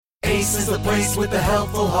Ace is the place with the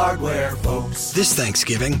helpful hardware, folks. This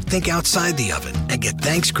Thanksgiving, think outside the oven and get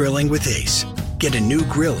Thanks Grilling with Ace. Get a new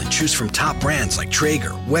grill and choose from top brands like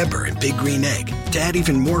Traeger, Weber, and Big Green Egg to add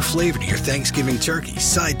even more flavor to your Thanksgiving turkey,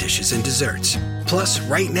 side dishes, and desserts. Plus,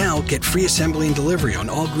 right now, get free assembly and delivery on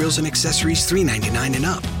all grills and accessories $3.99 and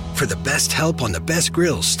up. For the best help on the best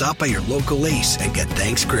grills, stop by your local Ace and get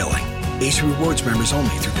Thanks Grilling. Ace Rewards members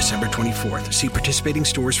only through December 24th. See participating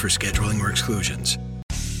stores for scheduling or exclusions.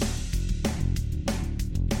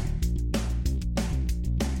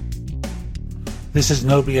 This is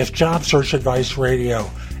No BS Job Search Advice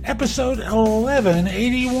Radio, episode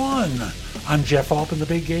 1181. I'm Jeff Altman, the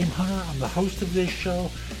Big Game Hunter. I'm the host of this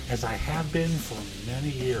show, as I have been for many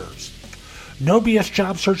years. No BS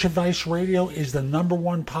Job Search Advice Radio is the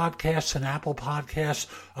 #1 podcast in Apple Podcasts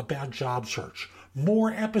about job search.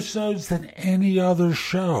 More episodes than any other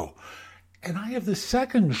show. And I have the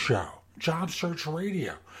second show, Job Search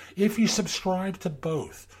Radio. If you subscribe to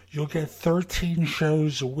both, you'll get 13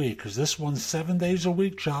 shows a week, because this one's 7 days a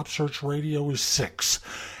week. Job Search Radio is 6.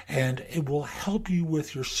 And it will help you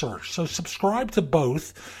with your search. So subscribe to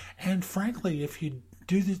both. And frankly, if you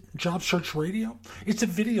do the Job Search Radio, it's a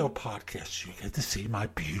video podcast. So you get to see my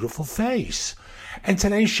beautiful face. And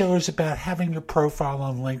today's show is about having your profile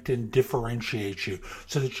on LinkedIn differentiate you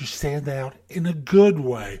so that you stand out in a good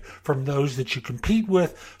way from those that you compete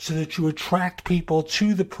with, so that you attract people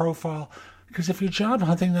to the profile. Because if you're job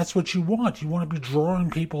hunting, that's what you want. You want to be drawing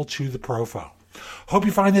people to the profile. Hope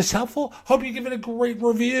you find this helpful. Hope you give it a great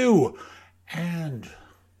review. And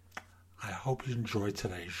I hope you enjoyed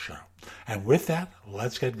today's show. And with that,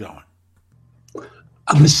 let's get going.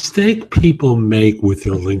 A mistake people make with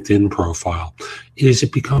their LinkedIn profile is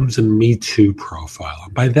it becomes a Me Too profile.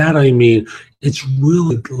 By that I mean it's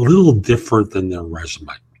really a little different than their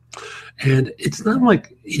resume. And it's not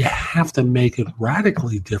like you have to make it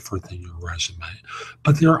radically different than your resume,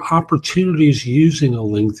 but there are opportunities using a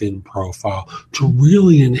LinkedIn profile to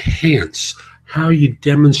really enhance how you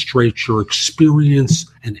demonstrate your experience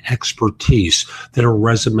and expertise that a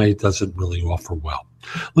resume doesn't really offer well.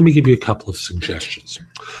 Let me give you a couple of suggestions.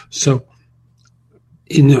 So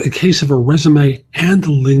in the case of a resume and a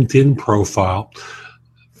LinkedIn profile,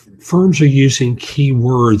 firms are using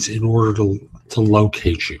keywords in order to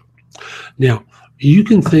locate you. Now, you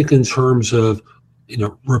can think in terms of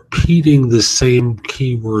repeating the same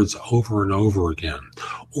keywords over and over again,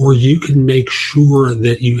 or you can make sure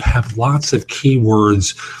that you have lots of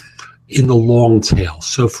keywords in the long tail.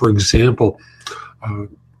 So, for example,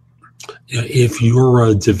 if you're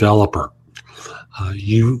a developer,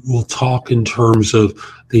 you will talk in terms of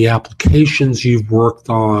the applications you've worked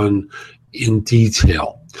on in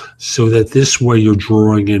detail, so that this way you're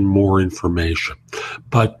drawing in more information.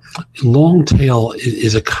 But long tail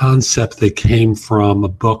is a concept that came from a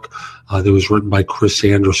book that was written by Chris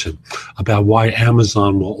Anderson about why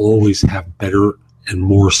Amazon will always have better and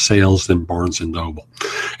more sales than Barnes & Noble.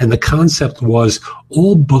 And the concept was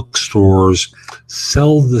all bookstores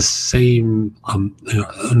sell the same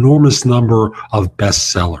enormous number of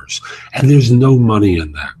bestsellers, and there's no money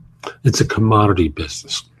in that. It's a commodity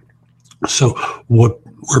business. So where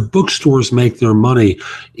bookstores make their money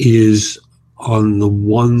is on the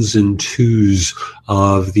ones and twos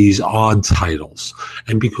of these odd titles.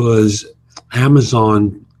 And because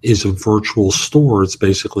Amazon is a virtual store, it's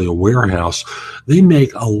basically a warehouse, they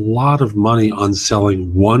make a lot of money on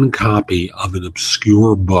selling one copy of an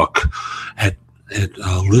obscure book at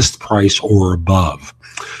list price or above.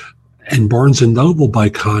 And Barnes & Noble, by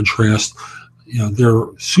contrast, their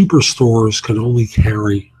superstores can only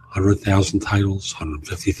carry 100,000 titles,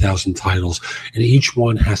 150,000 titles, and each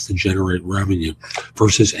one has to generate revenue,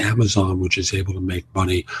 versus Amazon, which is able to make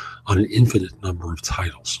money on an infinite number of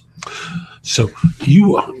titles. So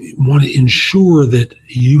you want to ensure that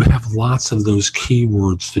you have lots of those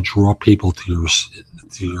keywords to draw people to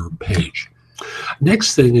your page.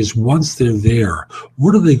 Next thing is, once they're there,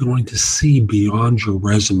 what are they going to see beyond your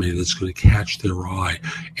resume that's going to catch their eye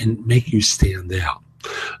and make you stand out?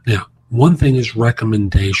 Now, one thing is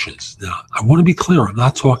recommendations. Now, I want to be clear, I'm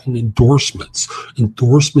not talking endorsements.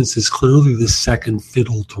 Endorsements is clearly the second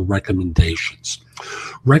fiddle to recommendations.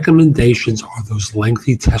 Recommendations are those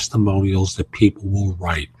lengthy testimonials that people will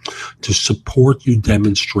write to support you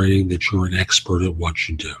demonstrating that you're an expert at what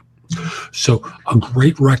you do. So a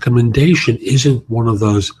great recommendation isn't one of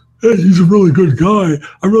those, hey, he's a really good guy,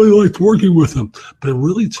 I really liked working with him, but it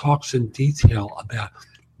really talks in detail about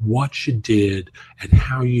what you did and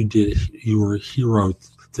how you did it. You were a hero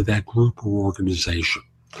to that group or organization.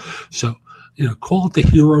 So, call it the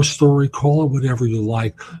hero story, call it whatever you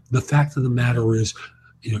like. The fact of the matter is,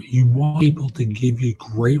 You want people to give you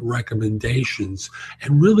great recommendations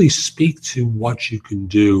and really speak to what you can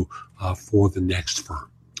do for the next firm.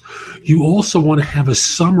 You also want to have a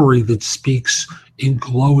summary that speaks in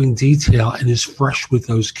glowing detail and is fresh with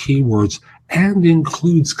those keywords and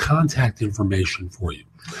includes contact information for you.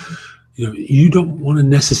 You don't want to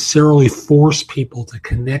necessarily force people to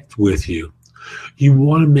connect with you. You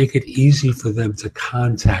want to make it easy for them to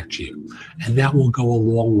contact you, and that will go a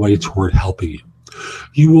long way toward helping you.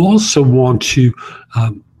 You also want to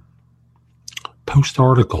post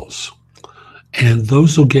articles, and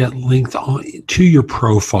those will get linked to your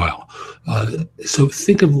profile. So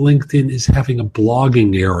think of LinkedIn as having a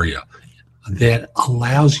blogging area that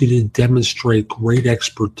allows you to demonstrate great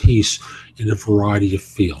expertise in a variety of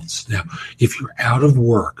fields. Now, if you're out of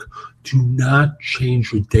work, do not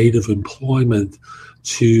change your date of employment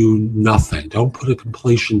to nothing. Don't put a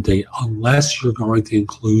completion date unless you're going to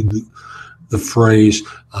include the phrase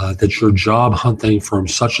that you're job hunting from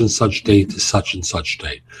such and such date to such and such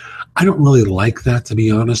date. I don't really like that, to be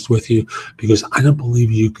honest with you, because I don't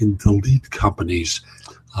believe you can delete companies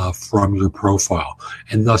from your profile.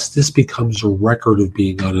 And thus, this becomes a record of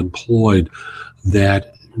being unemployed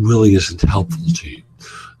that really isn't helpful to you.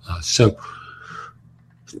 So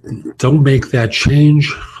don't make that change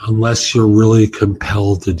unless you're really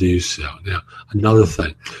compelled to do so. Now, another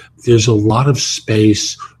thing, there's a lot of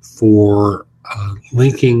space for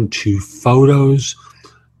linking to photos,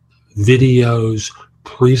 videos,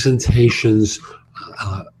 presentations,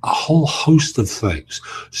 a whole host of things.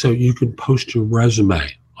 So you can post your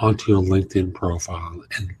resume onto your LinkedIn profile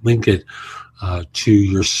and link it to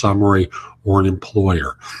your summary or an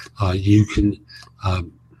employer. You can,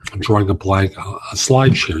 I'm drawing a blank, a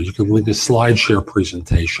SlideShare. You can link a SlideShare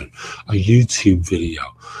presentation, a YouTube video,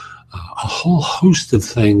 a whole host of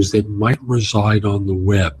things that might reside on the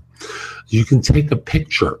web. You can take a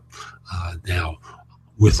picture now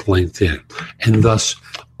with LinkedIn, and thus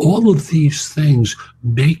all of these things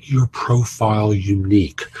make your profile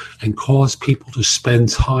unique and cause people to spend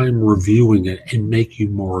time reviewing it and make you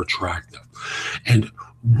more attractive. And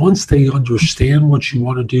once they understand what you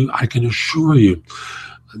want to do, I can assure you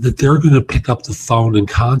that they're going to pick up the phone and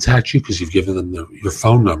contact you because you've given them your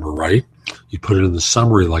phone number, right? You put it in the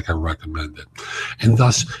summary like I recommended. And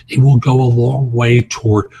thus, it will go a long way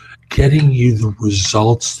toward getting you the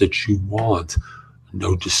results that you want.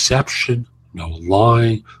 No deception, no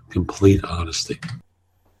lying, complete honesty.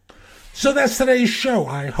 So that's today's show.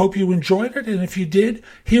 I hope you enjoyed it, and if you did,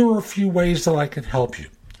 here are a few ways that I can help you.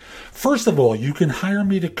 First of all, you can hire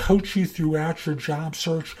me to coach you throughout your job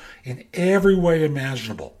search in every way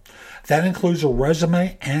imaginable. That includes a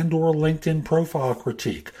resume and or LinkedIn profile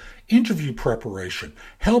critique, interview preparation,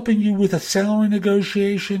 helping you with a salary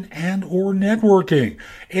negotiation and or networking,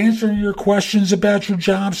 answering your questions about your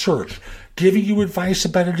job search, giving you advice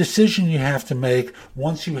about a decision you have to make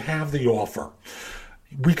once you have the offer.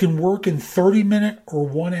 We can work in 30-minute or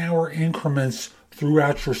 1-hour increments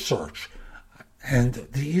throughout your search. And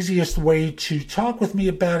the easiest way to talk with me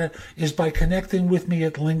about it is by connecting with me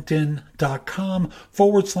at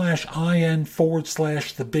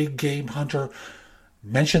linkedin.com/IN/The Big Game Hunter.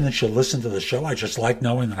 Mention that you listen to the show. I just like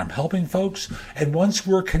knowing that I'm helping folks. And once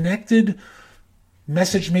we're connected,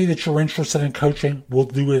 message me that you're interested in coaching. We'll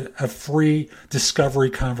do a free discovery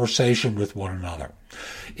conversation with one another.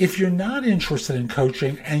 If you're not interested in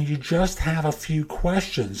coaching and you just have a few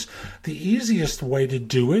questions, the easiest way to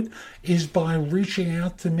do it is by reaching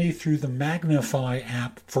out to me through the Magnify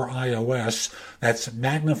app for iOS. That's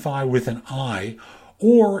Magnify with an I.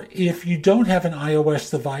 Or if you don't have an iOS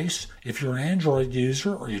device, if you're an Android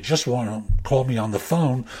user or you just want to call me on the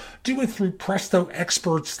phone, do it through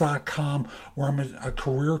PrestoExperts.com, where I'm a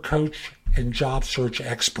career coach and job search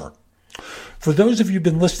expert. For those of you who've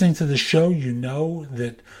been listening to the show, you know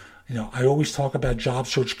that I always talk about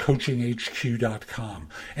JobSearchCoachingHQ.com.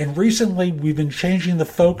 And recently, we've been changing the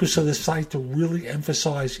focus of the site to really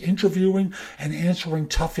emphasize interviewing and answering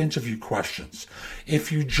tough interview questions.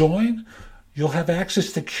 If you join, you'll have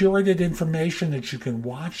access to curated information that you can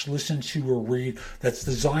watch, listen to, or read that's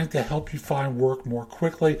designed to help you find work more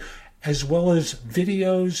quickly, as well as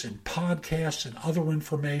videos and podcasts and other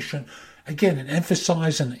information. Again, an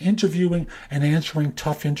emphasis on interviewing and answering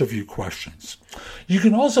tough interview questions. You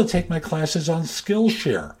can also take my classes on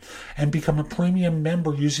Skillshare and become a premium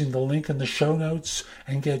member using the link in the show notes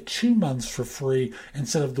and get 2 months for free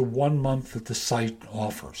instead of the 1 month that the site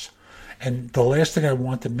offers. And the last thing I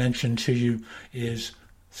want to mention to you is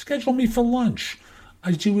schedule me for lunch.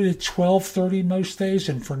 I do it at 12:30 most days,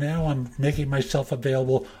 and for now I'm making myself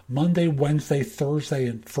available Monday, Wednesday, Thursday,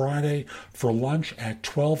 and Friday for lunch at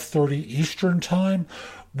 12:30 Eastern Time,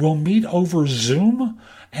 We'll meet over Zoom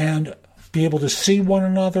and be able to see one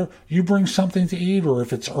another. You bring something to eat, or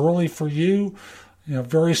if it's early for you,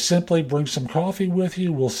 very simply bring some coffee with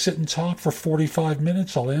you. We'll sit and talk for 45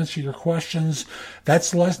 minutes. I'll answer your questions.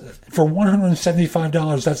 That's less for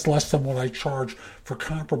 $175. That's less than what I charge for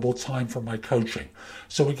comparable time for my coaching.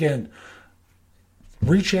 So again,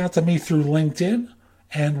 reach out to me through LinkedIn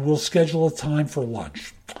and we'll schedule a time for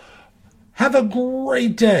lunch. Have a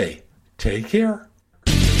great day. Take care.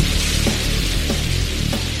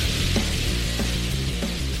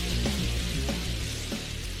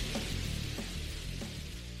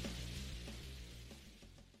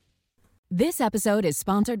 This episode is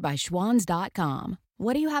sponsored by Schwans.com.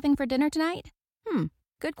 What are you having for dinner tonight?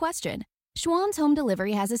 Good question. Schwans Home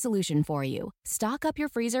Delivery has a solution for you. Stock up your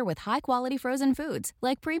freezer with high-quality frozen foods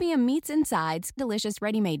like premium meats and sides, delicious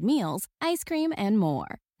ready-made meals, ice cream, and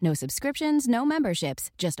more. No subscriptions, no memberships,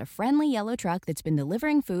 just a friendly yellow truck that's been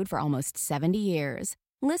delivering food for almost 70 years.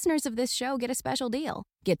 Listeners of this show get a special deal.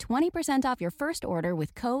 Get 20% off your first order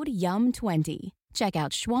with code YUM20. Check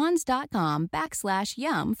out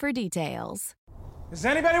schwans.com/yum for details. Does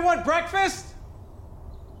anybody want breakfast?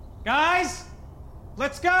 Guys,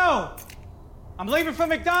 let's go. I'm leaving for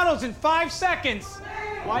McDonald's in 5 seconds.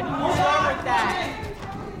 Why didn't you start with that?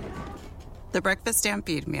 The Breakfast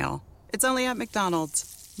Stampede Meal. It's only at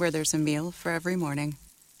McDonald's, where there's a meal for every morning.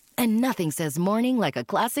 And nothing says morning like a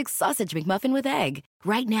classic sausage McMuffin with egg.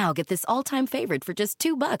 Right now, get this all-time favorite for just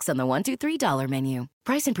 $2 on the $1, $2, $3 menu.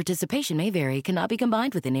 Price and participation may vary. Cannot be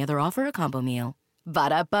combined with any other offer or combo meal.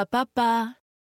 Ba-da-ba-ba-ba.